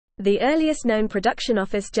The earliest known production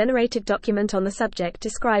office-generated document on the subject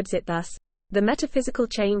describes it thus: "The metaphysical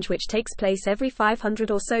change which takes place every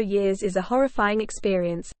 500 or so years is a horrifying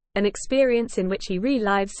experience, an experience in which he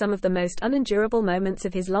relives some of the most unendurable moments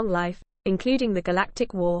of his long life, including the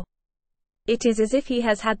galactic war. It is as if he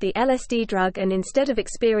has had the LSD drug and instead of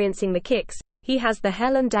experiencing the kicks, he has the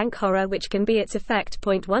hell and dank horror which can be its effect."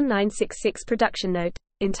 1966 production note,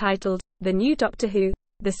 entitled, "The New Doctor Who,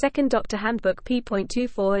 the Second Doctor Handbook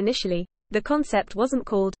p.24." Initially, the concept wasn't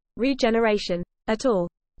called regeneration at all,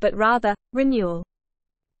 but rather renewal.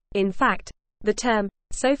 In fact, the term,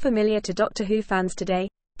 so familiar to Doctor Who fans today,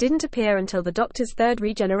 didn't appear until the Doctor's third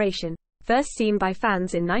regeneration, first seen by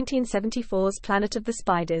fans in 1974's Planet of the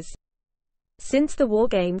Spiders. Since the War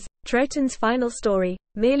Games, Troughton's final story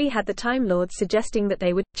merely had the Time Lords suggesting that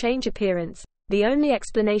they would change appearance. The only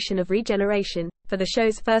explanation of regeneration, for the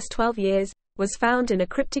show's first 12 years, was found in a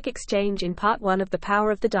cryptic exchange in Part 1 of The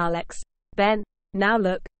Power of the Daleks. "Ben, now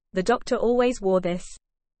look, the Doctor always wore this.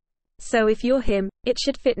 So if you're him, it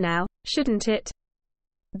should fit now, shouldn't it?"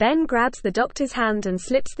 Ben grabs the Doctor's hand and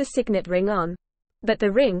slips the signet ring on. But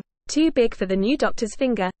the ring, too big for the new Doctor's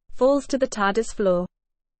finger, falls to the TARDIS floor.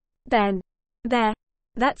 Ben. "There.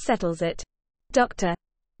 That settles it. Doctor.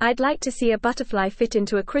 I'd like to see a butterfly fit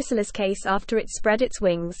into a chrysalis case after it spread its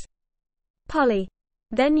wings." Polly.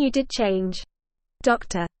 "Then you did change."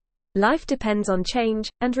 Doctor. "Life depends on change,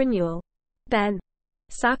 and renewal." Ben.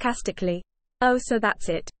 Sarcastically. "Oh, so that's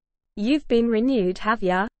it. You've been renewed, have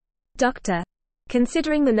ya?" Doctor.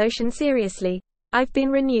 Considering the notion seriously, "I've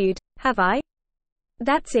been renewed, have I?"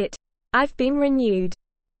 "That's it. I've been renewed.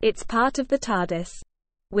 It's part of the TARDIS.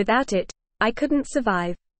 Without it, I couldn't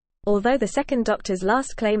survive." Although the Second Doctor's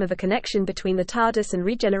last claim of a connection between the TARDIS and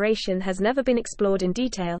regeneration has never been explored in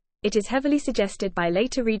detail, it is heavily suggested by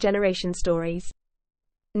later regeneration stories.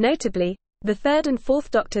 Notably, the third and fourth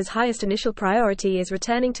Doctor's highest initial priority is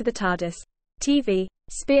returning to the TARDIS. TV,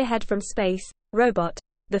 spearhead from space, robot.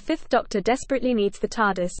 The fifth Doctor desperately needs the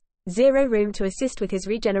TARDIS, zero room to assist with his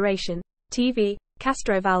regeneration. TV,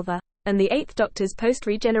 Castrovalva. And the eighth Doctor's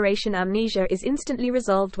post-regeneration amnesia is instantly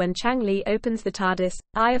resolved when Chang Li opens the TARDIS,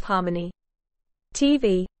 Eye of Harmony.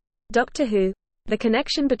 TV. Doctor Who. The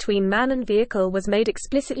connection between man and vehicle was made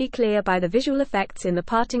explicitly clear by the visual effects in The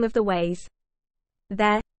Parting of the Ways.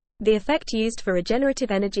 There, the effect used for regenerative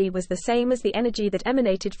energy was the same as the energy that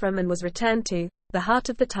emanated from and was returned to the heart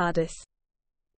of the TARDIS.